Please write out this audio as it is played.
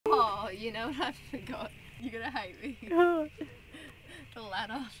you know what I forgot? You're gonna hate me. The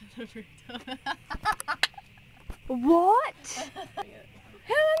ladder for the rooftop. What?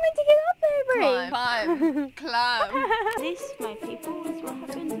 How am I meant to get up there, Brie? Climb. This, my people, is what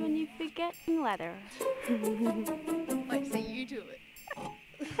happens when you forget a ladder. Wait, so you do it.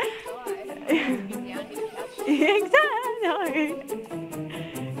 Exactly.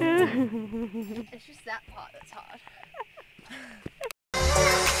 It's just that part that's hard.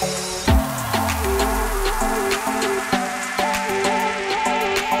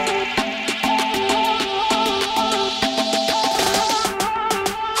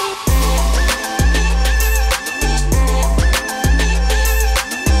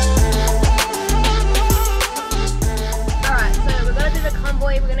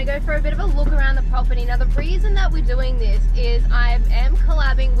 For a bit of a look around the property. Now the reason that we're doing this is I am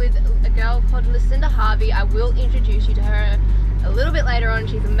collabing with a girl called Lucinda Harvey. I will introduce you to her a little bit later on.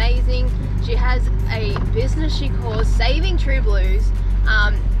 She's amazing. She has a business she calls Saving True Blues,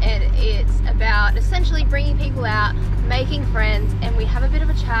 and it's about essentially bringing people out, making friends, and we have a bit of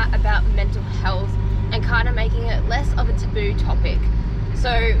a chat about mental health and kind of making it less of a taboo topic.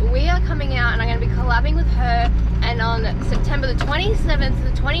 So we are coming out and I'm going to be collabing with her, and on September the 27th to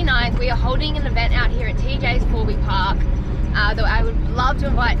the 29th we are holding an event out here at TJ's Corby Park that I would love to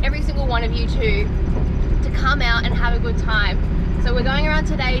invite every single one of you to come out and have a good time. So we're going around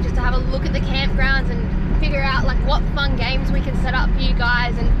today just to have a look at the campgrounds and figure out like what fun games we can set up for you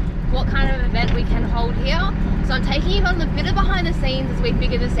guys and what kind of event we can hold here. So I'm taking you on a bit of behind the scenes as we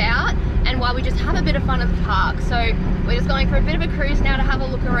figure this out and while we just have a bit of fun at the park. So we're just going for a bit of a cruise now to have a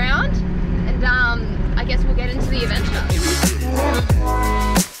look around, and I guess we'll get into the adventure.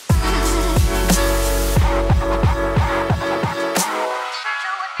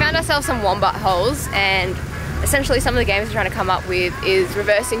 Found ourselves some wombat holes, and essentially some of the games we're trying to come up with is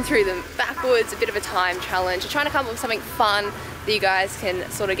reversing through them backwards, a bit of a time challenge. We're trying to come up with something fun that you guys can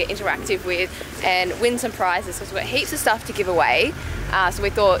sort of get interactive with and win some prizes, because we've got heaps of stuff to give away. So we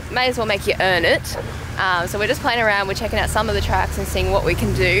thought may as well make you earn it. So we're just playing around, we're checking out some of the tracks and seeing what we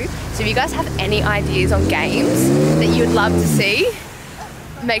can do. So if you guys have any ideas on games that you would love to see,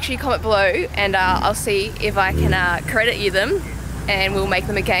 make sure you comment below, and I'll see if I can credit you them, and we'll make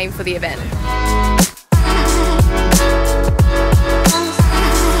them a game for the event.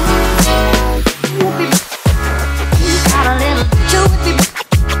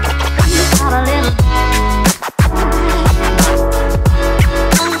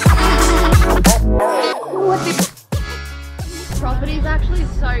 Property's actually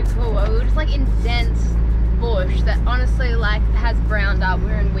so cool. We're just like in dense bush that honestly like has browned up.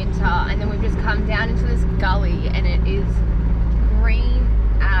 We're in winter, and then we've just come down into this gully and it is green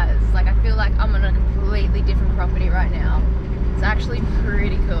as, like, I feel like I'm on a completely different property right now. It's actually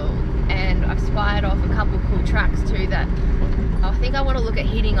pretty cool, and I've spied off a couple cool tracks too that I think I want to look at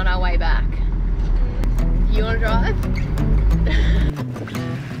hitting on our way back. You want to drive?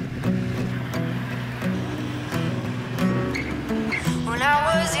 When I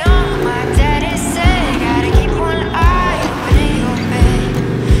was young, my daddy said, gotta keep one eye open in your bed,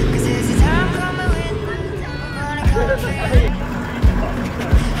 'cause there's a time coming when we're gonna come for you.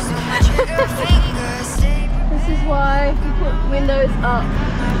 So my trigger finger stay. This is why you put windows up.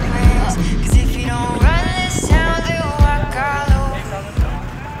 'Cause if you don't run this town, they'll walk all over.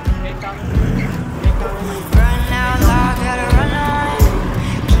 Run out loud, gotta run on.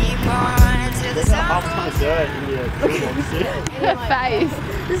 Keep on running till the sun. Her face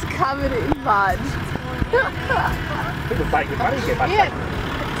is covered in mud. People take your money, get back. Yeah.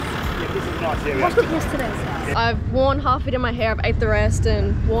 This is nice area. Washed it yesterday. I've worn half it in my hair, I've ate the rest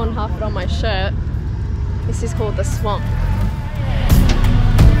and worn half it on my shirt. This is called the swamp.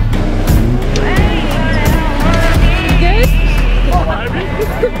 Good?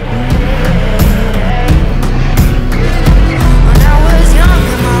 When I was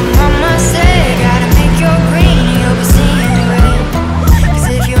younger, my mama said, gotta make your green, you'll be seeing red. 'Cause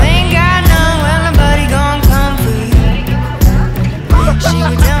if you ain't got none, well, nobody gon' come for you. She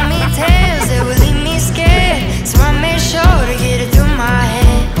would tell me tales that would leave me scared, so I made sure to get it through my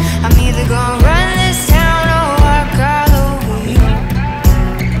head. I'm either gonna run this town or walk all over you.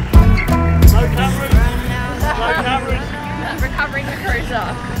 No coverage. No coverage. Recovering the cruiser.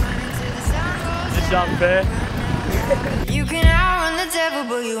 This is unfair. You can outrun the devil,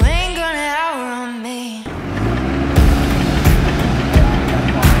 but you ain't gonna outrun me.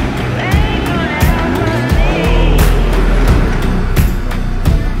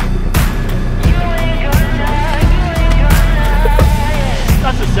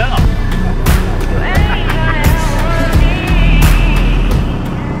 That's a setup.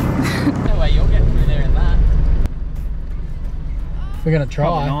 We're gonna try.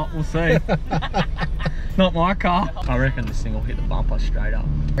 Probably not, we'll see. Not my car. I reckon this thing will hit the bumper straight up.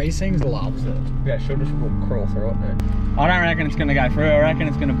 Racing loves it. Yeah, she'll just crawl through it, dude. I don't reckon it's gonna go through. I reckon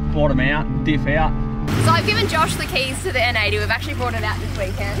it's gonna bottom out and diff out. So I've given Josh the keys to the N80. We've actually brought it out this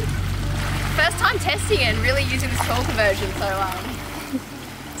weekend. First time testing it and really using this tool conversion, so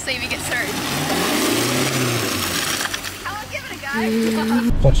see if he gets through. Come on, give it a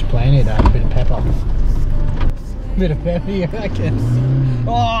go. What's your plan here, Dad? A bit of pepper. Bit of pepper, you reckon?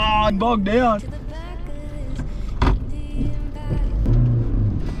 Oh, I bogged down.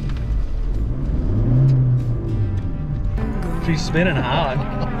 She's spinning hard.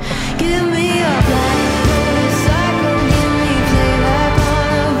 Give me a black motorcycle, give me playback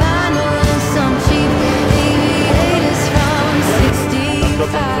on a vinyl and some cheap aviators from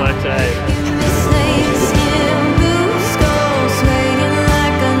 65. Give me snakeskin boots, go swaying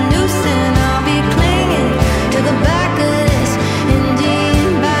like a noose, and I'll be clinging to the back of this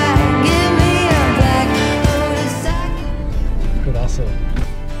Indian bag. Give me a black motorcycle. Good hustle.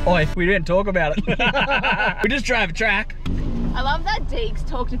 Oi, we didn't talk about it. We just drove a track. I love that Deeks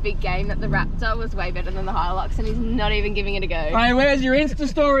talked a big game that the Raptor was way better than the Hilux and he's not even giving it a go. Hey, where's your Insta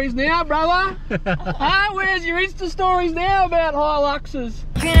stories now, brother? Huh? Where's your Insta stories now about Hiluxes?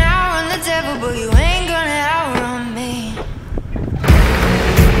 You can outrun the devil, but you ain't gonna outrun me.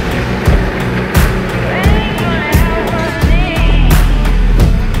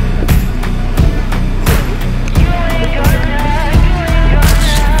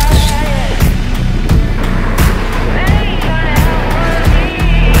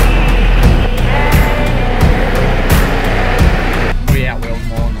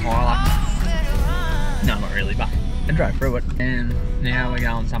 Drove through it and now we're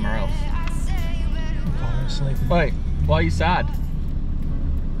going somewhere else. I'm sleeping. Wait, why are you sad?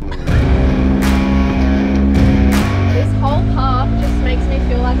 This whole park just makes me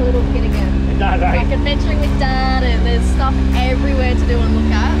feel like a little kid again. Like adventuring with Dad, and there's stuff everywhere to do and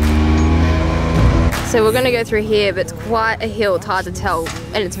look at. So we're gonna go through here, but it's quite a hill, it's hard to tell,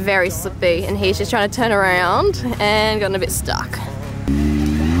 and it's very slippy, and he's just trying to turn around and gotten a bit stuck.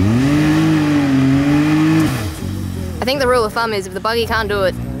 I think the rule of thumb is if the buggy can't do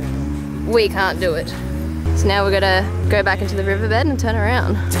it, we can't do it. So now we're gonna go back into the riverbed and turn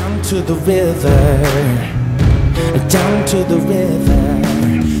around. Down to the river, down to the river.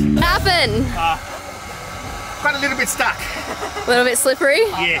 What happened? Quite a little bit stuck. A little bit slippery?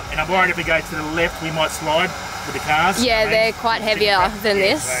 Yeah, and I'm worried if we go to the left, we might slide with the cars. Yeah, they're quite heavier than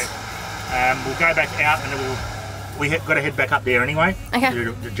this. So, we'll go back out and then we've got to head back up there anyway. Okay. To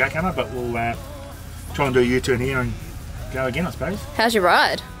do the jackhammer, but we'll try and do a U-turn here and go again, I suppose. How's your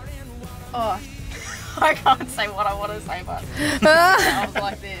ride? Oh, I can't say what I want to say, but I was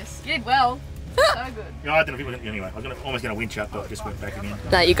like this. You did well. So good. Yeah, I don't know if it, anyway, I was almost going to winch up, but I just went back again.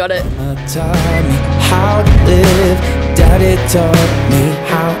 No, you got it. Mama taught me how to live. Daddy taught me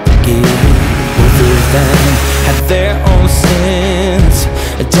how to give. Both of them had their own sins.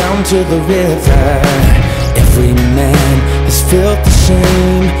 Down to the river, every man has felt the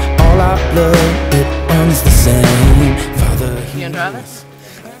shame. All our blood, it runs the same. Father, You gonna drive it?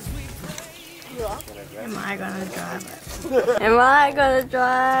 Am I gonna drive it? Am I gonna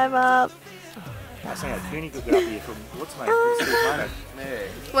drive up? I was saying, Cooney could get up here from what's my name?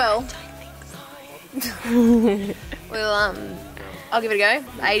 Well, I'll give it a go.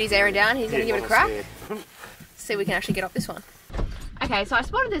 The 80's airing down. He's gonna give it a crack. See if we can actually get up this one. Okay, so I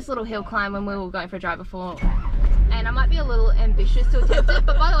spotted this little hill climb when we were going for a drive before, and I might be a little ambitious to attempt it.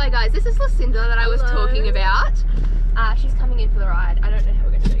 But by the way, guys, this is Lucinda that I was talking about. She's coming in for the ride. I don't know how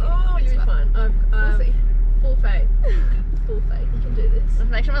we're gonna do it. Oh, you'll be fine. We'll see. Full faith. Full faith. You can do this.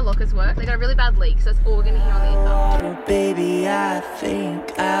 Let's make sure my lockers work. They got a really bad leak, so that's all we're gonna hear on the info. oh, baby, I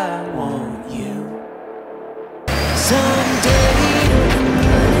think I want you. Someday,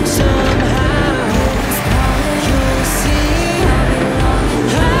 somehow, you'll see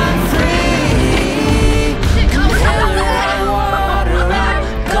I'm free.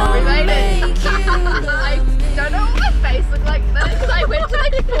 We made it. I don't know what my face looked like then, because I went to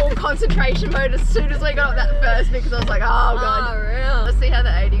like full concentration mode as soon as we got up that first because I was like, oh god. Oh, real. Let's see how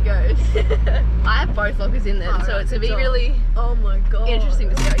the 80 goes. I have both lockers in them, so it's gonna be really Oh my god. interesting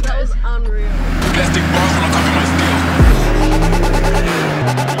to see how it That goes. was unreal. Plastic bars on top of my steel.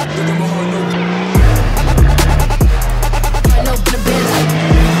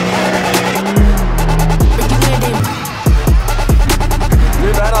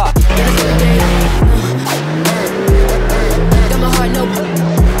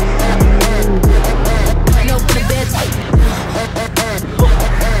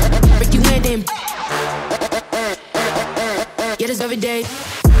 You deserve every day.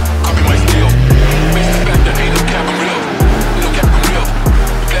 Copy my steel. Basis back, there ain't no cap, I'm real. No cap, I'm real.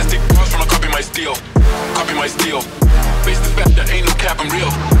 Plastic bars tryna copy my steel. Copy my steel. Basis back, there ain't no cap, I'm real.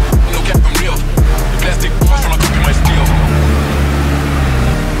 No cap, I'm real. Plastic bars tryna copy my steel.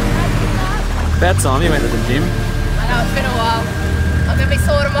 About time you went to the gym. I know, it's been a while. I'm gonna be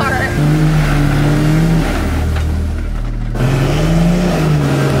sore tomorrow.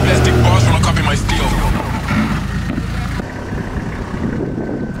 Plastic bars tryna copy my steel.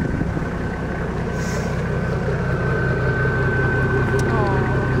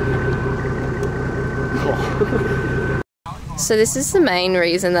 So this is the main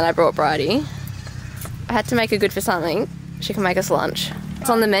reason that I brought Bridie. I had to make her good for something. She can make us lunch. It's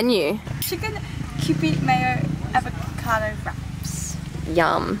on the menu. Chicken, Cupid, mayo, avocado wraps.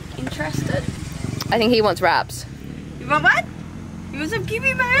 Yum. Interested? I think he wants wraps. You want what? You want some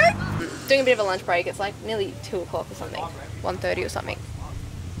Cupid mayo? Doing a bit of a lunch break. It's like nearly 2 o'clock or something. 1:30 or something.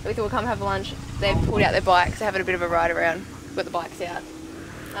 We thought we'll come have lunch. They've pulled out their bikes. They're having a bit of a ride around. We've got the bikes out.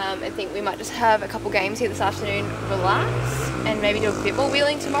 I think we might just have a couple games here this afternoon, relax, and maybe do a bit more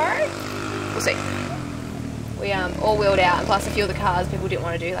wheeling tomorrow. We'll see. We all wheeled out, and plus a few of the cars people didn't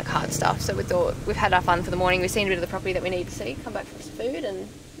want to do like hard stuff, so we thought we've had our fun for the morning. We've seen a bit of the property that we need to see, come back for some food and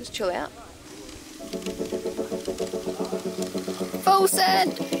just chill out. Full set!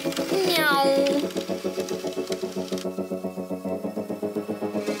 Meow!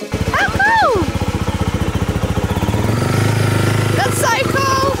 Oh! That's so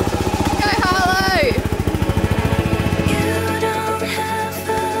cool! Go Harlow! You don't have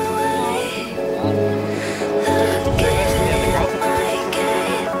a way. Look at my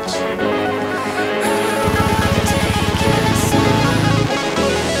cage. I'll take your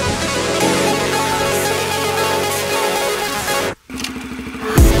soul.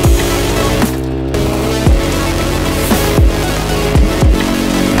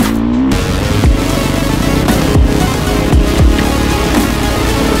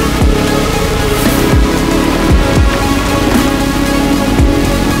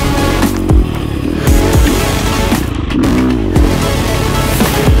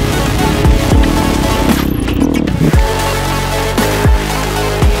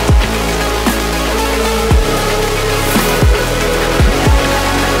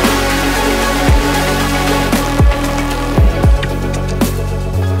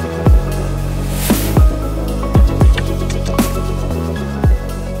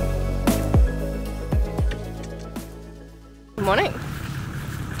 Good morning.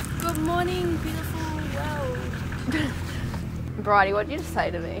 Good morning, beautiful world. Bridie, what did you just say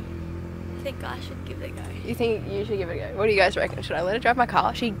to me? I think I should give it a go. You think you should give it a go? What do you guys reckon? Should I let her drive my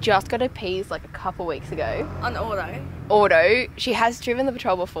car? She just got her P's like a couple weeks ago. On auto. Auto. She has driven the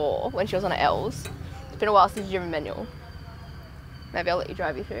patrol before when she was on her L's. It's been a while since she's driven manual. Maybe I'll let you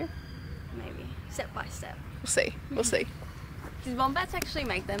drive you through. Maybe. Step by step. We'll see. We'll see. Did wombats actually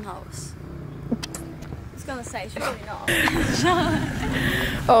make them holes? I was gonna say, surely not.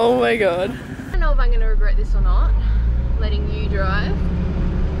 Oh my god. I don't know if I'm going to regret this or not, letting you drive.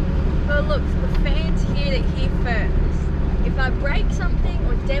 But look, the fan's here to hear first. If I break something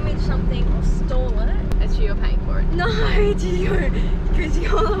or damage something or stall it, It's you, you're paying for it. no, it's you, because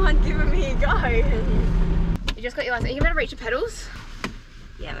you're the one giving me a go. You just got your license. Are you going to reach the pedals?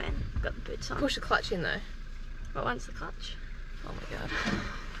 Yeah, man, got the boots on. Push the clutch in though. But one's the clutch. Oh my god.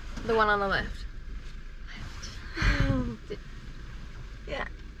 The one on the left. Yeah.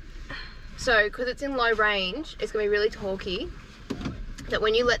 So, because it's in low range, it's going to be really torquey. That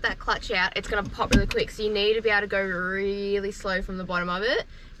when you let that clutch out, it's going to pop really quick. So you need to be able to go really slow from the bottom of it.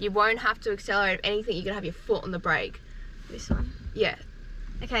 You won't have to accelerate anything. You're going to have your foot on the brake. This one. Yeah.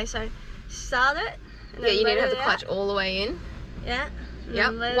 Okay, so start it. And Yeah, then you need let to have it the clutch out. all the way in. Yeah. and Yep.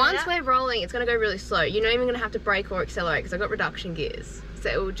 then let it Once out. we're rolling, it's going to go really slow. You're not even going to have to brake or accelerate because I've got reduction gears. So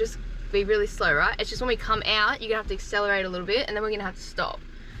it will just be really slow, right? It's just when we come out, you're going to have to accelerate a little bit and then we're going to have to stop.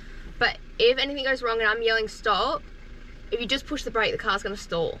 But if anything goes wrong and I'm yelling stop, if you just push the brake, the car's going to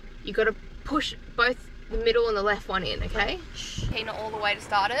stall. You've got to push both the middle and the left one in, okay? Okay, not all the way to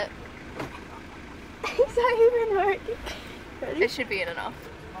start it. Is that even working? Ready? It should be in enough.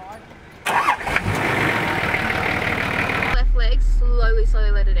 Left leg, slowly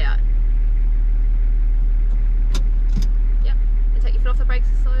let it out. Yep. And take your foot off the brakes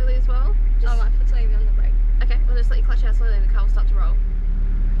slowly as well. Just, Oh, my foot's not even on the brake. okay, we'll just let your clutch out slowly and the car will start to roll.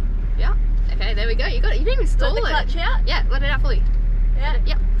 Yeah. Okay, there we go. You got it. You didn't even stall Let the it. clutch out? Yeah, let it out fully. Yeah.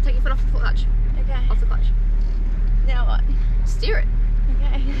 Yep. Take your foot off the clutch. Okay. Off the clutch. Now what? Steer it.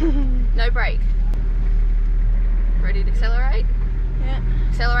 Okay. No brake. Ready to accelerate? Yeah.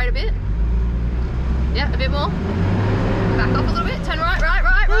 Accelerate a bit. Yeah, a bit more. Back off a little bit. Turn right.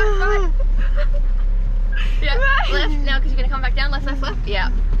 Yeah, left. Now because you're going to come back down. Left.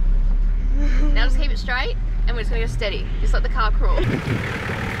 Yeah. Now just keep it straight and we're just going to go steady. Just let the car crawl.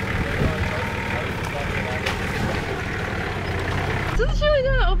 So it's really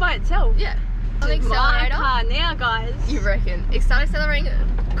doing it all by itself. Yeah. On the My accelerator. car now, guys. You reckon? Start accelerating.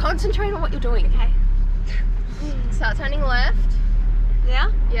 Concentrate on what you're doing, okay? Start turning left.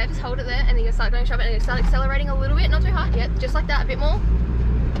 Yeah? Yeah, just hold it there and then you start going straight and you start accelerating a little bit, not too hard. Yeah, just like that, a bit more.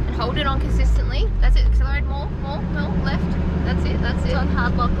 And hold it on consistently. That's it, accelerate more, left. That's it. It's on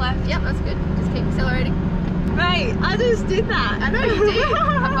hard lock left. Yep, that's good. Just keep accelerating. Mate, I just did that. I know you did.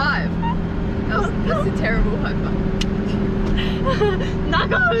 High five. That's a terrible high five.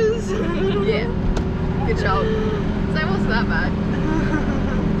 Knuckles! Yeah. Good job. So it wasn't that bad.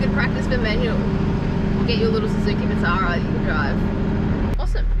 Good practice for manual. Get you a little Suzuki Vitara you can drive.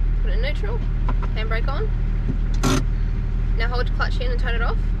 Awesome. Put it in neutral. Handbrake on. Now hold your clutch in and turn it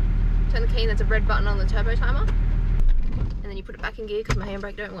off. Turn the key and there's a red button on the turbo timer. And then you put it back in gear because my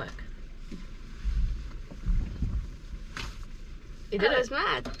handbrake don't work. You did That it. was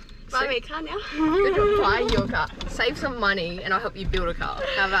mad. Buy me a car now. Good job buying your car. Save some money and I'll help you build a car.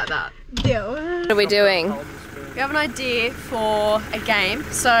 How about that? Deal. What are we doing? We have an idea for a game.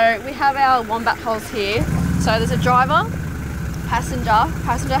 So we have our wombat holes here. So there's a driver, passenger.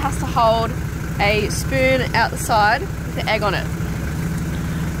 Passenger has to hold a spoon out the side with the egg on it.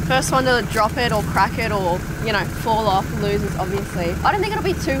 First one to drop it or crack it or, you know, fall off loses, obviously. I don't think it'll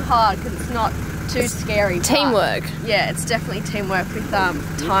be too hard because it's not too scary. Teamwork. Yeah, it's definitely teamwork with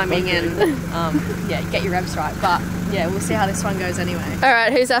timing and yeah, get your revs right. But yeah, we'll see how this one goes anyway. All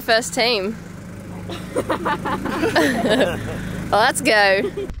right, who's our first team? Well, let's go.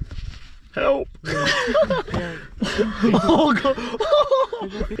 Help! Oh god!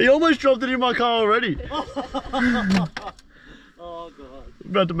 He almost dropped it in my car already. Oh god! I'm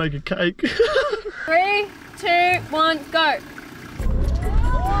about to make a cake. 3, 2, 1, go!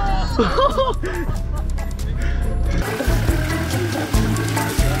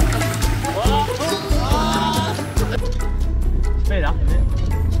 Speed up a bit.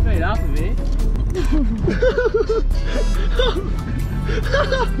 Speed up a bit.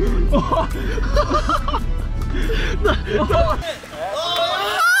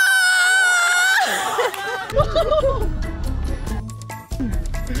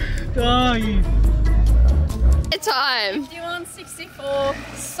 Oh, you. Time. 51.64,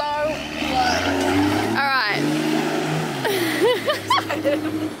 so Alright.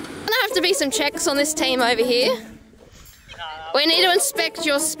 Gonna have to be some checks on this team over here. We need to inspect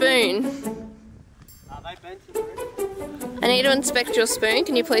your spoon. I need to inspect your spoon.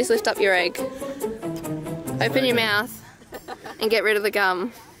 Can you please lift up your egg? Open your mouth and get rid of the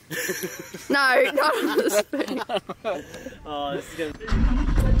gum. No, not on the spoon. Oh, this is gonna...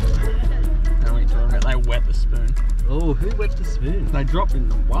 They wet the spoon. Oh, who wet the spoon? They dropped in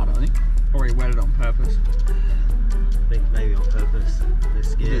the water, I think. Or he wet it on purpose. I think maybe on purpose. They're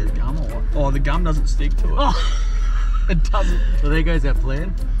scared. The gum or what? Oh, the gum doesn't stick to it. Oh. It doesn't. Well, there goes our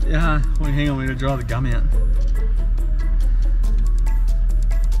plan. Yeah, well, hang on, we're going to dry the gum out.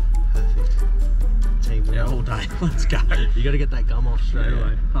 Perfect. Teamwork. Yeah, all day. Let's go. You got to get that gum off straight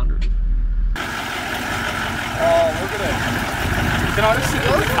away. 100. Oh, look at it. Can I just sit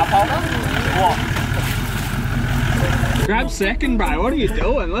with the cup holder? What? Grab second, bro. What are you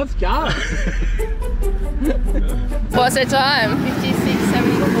doing? Let's go. What's their time?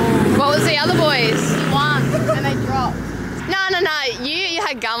 56.74. What was the other boys? One, and they dropped. No. You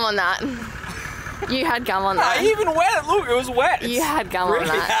had gum on that. You had gum on that. Even wet. Look, it was wet. You had gum on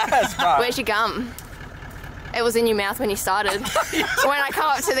that. Yes, bro. Where's your gum? It was in your mouth when you started. When I come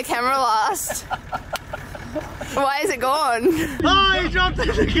up to the camera last. Why is it gone? Oh, he dropped it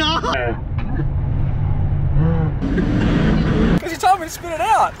in the car! Because you told me to spit it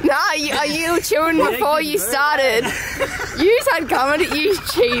out. No, you were chewing before you started. You had gum on it, you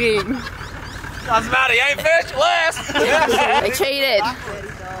cheating. Doesn't matter, you ain't first, last. They cheated.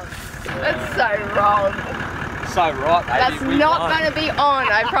 That's so wrong. So right, baby. That's not going to be on,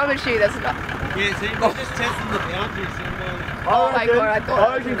 I promise you that's not. Yeah, see, we're just testing the boundaries. Oh my god, I I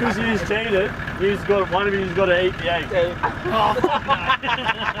thought. reckon because you just cheated, one of you's got to eat the egg.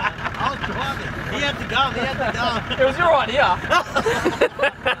 I'll drive it. He had the gum, It was your idea.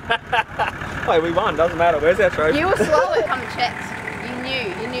 Wait, we won, doesn't matter. Where's our trophy? You were slow at coming checks.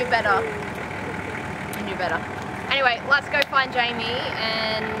 You knew better. You knew better. Anyway, let's go find Jamie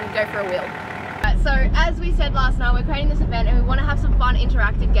and go for a wheel. Right, So as we said last night, we're creating this event and we want to have some fun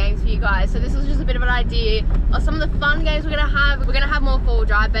interactive games for you guys. So this was just a bit of an idea of some of the fun games we're going to have. We're going to have more four-wheel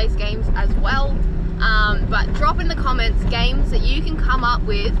drive based games as well. But drop in the comments games that you can come up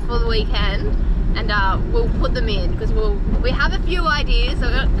with for the weekend, and we'll put them in, because we have a few ideas. So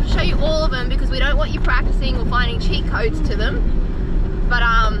we're going to show you all of them because we don't want you practicing or finding cheat codes to them. But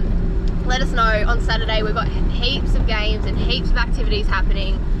let us know on Saturday. We've got heaps of games and heaps of activities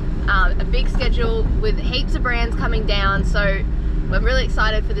happening. A big schedule with heaps of brands coming down, so we're really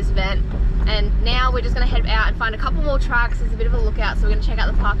excited for this event. And now we're just going to head out and find a couple more tracks. There's a bit of a lookout, so we're going to check out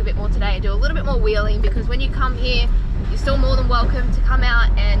the park a bit more today and do a little bit more wheeling, because when you come here, you're still more than welcome to come out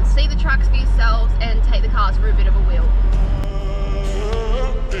and see the tracks for yourselves and take the cars for a bit of a wheel.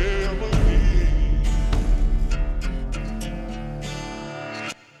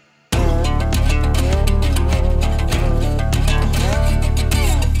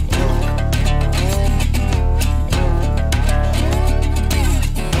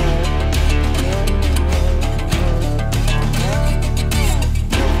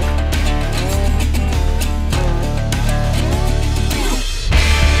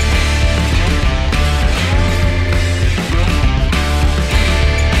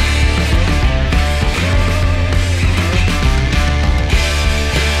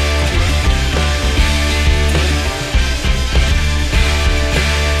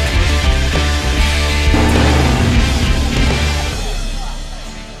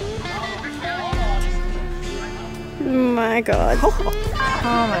 My God. Oh my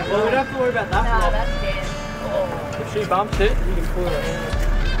God. Well, we don't have to worry about that. Nah, that's dead. If she bumps it, you can pull it.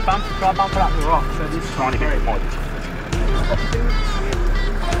 Try bump it up the rock. So this is Trying to get the mod.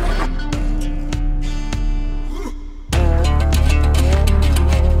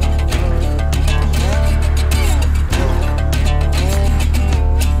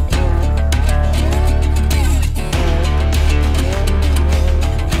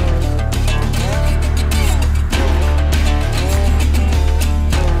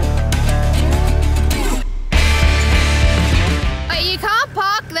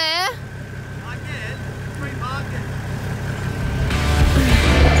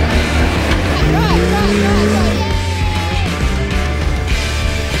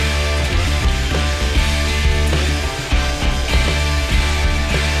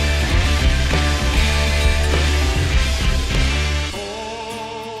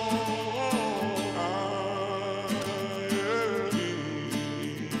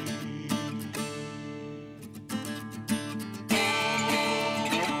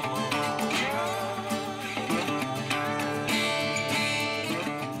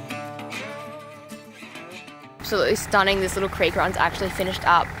 Absolutely stunning. This little creek run's actually finished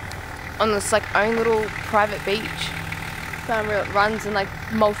up on this like own little private beach. It runs in like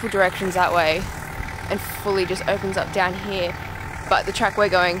multiple directions that way and fully just opens up down here. But the track we're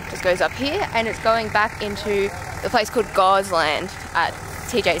going just goes up here and it's going back into the place called God's Land at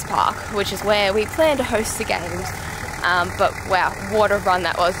TJ's Park, which is where we plan to host the games. But wow, what a run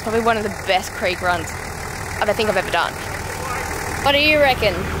that was. Probably one of the best creek runs I think I've ever done. What do you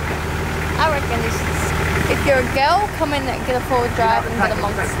reckon? I reckon this is, if you're a girl, come in and get a forward drive and get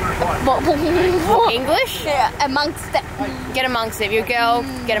amongst what? English? Yeah, amongst it. Get amongst it. If you're a girl,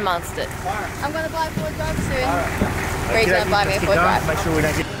 get amongst it. I'm going to buy a forward drive soon. Bree's going to buy me a forward drive. Make sure we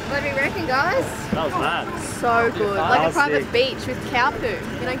don't get... What do we reckon, guys? That was mad. So good. Like a private sick. beach with cow poo.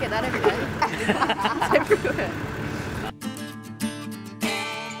 You don't get that every day. It's everywhere.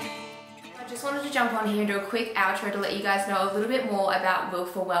 I just wanted to jump on here and do a quick outro to let you guys know a little bit more about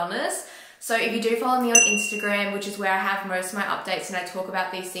Willful Wellness. So if you do follow me on Instagram, which is where I have most of my updates and I talk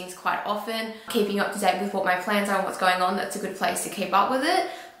about these things quite often, keeping you up to date with what my plans are and what's going on, that's a good place to keep up with it.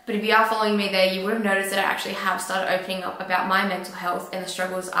 But if you are following me there, you would have noticed that I actually have started opening up about my mental health and the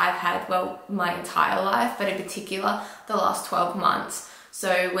struggles I've had, well, my entire life, but in particular, the last 12 months.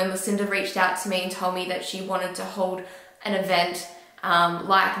 So when Lucinda reached out to me and told me that she wanted to hold an event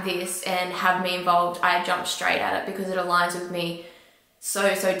like this and have me involved, I jumped straight at it because it aligns with me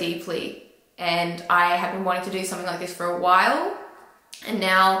so deeply. And I have been wanting to do something like this for a while, and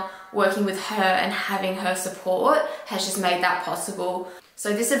now working with her and having her support has just made that possible.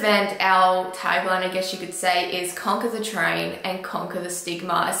 So this event, our tagline, I guess you could say, is conquer the train and conquer the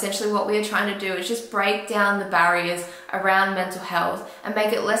stigma. Essentially what we are trying to do is just break down the barriers around mental health and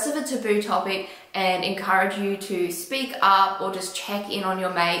make it less of a taboo topic and encourage you to speak up or just check in on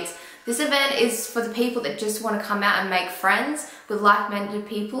your mates. This event is for the people that just want to come out and make friends with like-minded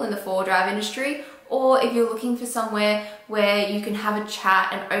people in the four-wheel drive industry, or if you're looking for somewhere where you can have a chat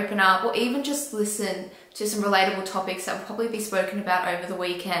and open up, or even just listen to some relatable topics that will probably be spoken about over the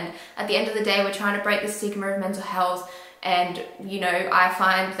weekend. At the end of the day, we're trying to break the stigma of mental health, and you know, I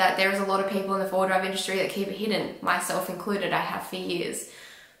find that there is a lot of people in the four-wheel drive industry that keep it hidden, myself included. I have for years.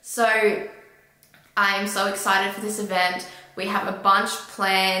 So I am so excited for this event. We have a bunch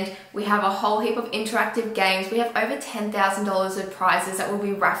planned. We have a whole heap of interactive games. We have over $10,000 of prizes that we'll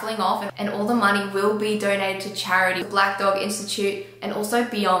be raffling off, and all the money will be donated to charity, Black Dog Institute, and also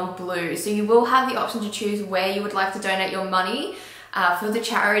Beyond Blue. So you will have the option to choose where you would like to donate your money for the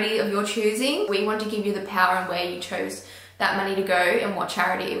charity of your choosing. We want to give you the power and where you chose that money to go and what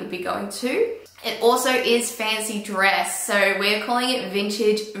charity it would be going to. It also is fancy dress, so we're calling it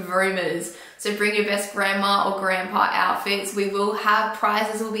Vintage Rumors. So bring your best grandma or grandpa outfits. We will have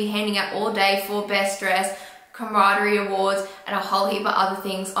prizes we'll be handing out all day for best dress, camaraderie awards, and a whole heap of other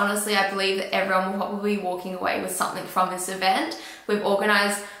things. Honestly, I believe that everyone will probably be walking away with something from this event. We've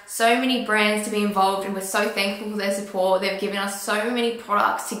organised so many brands to be involved, and we're so thankful for their support. They've given us so many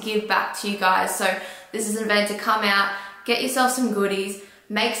products to give back to you guys. So this is an event to come out, get yourself some goodies,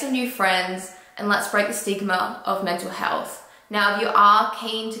 make some new friends, and let's break the stigma of mental health. Now, if you are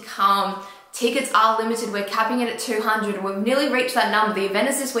keen to come, tickets are limited. We're capping it at 200. We've nearly reached that number. The event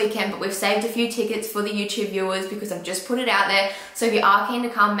is this weekend, but we've saved a few tickets for the YouTube viewers because I've just put it out there. So if you are keen to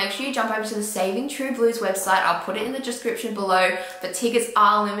come, make sure you jump over to the Saving True Blues website. I'll put it in the description below, but tickets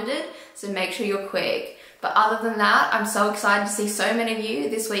are limited, so make sure you're quick. But other than that, I'm so excited to see so many of you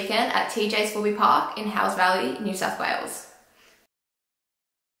this weekend at TJ's Fulby Park in Howes Valley, New South Wales.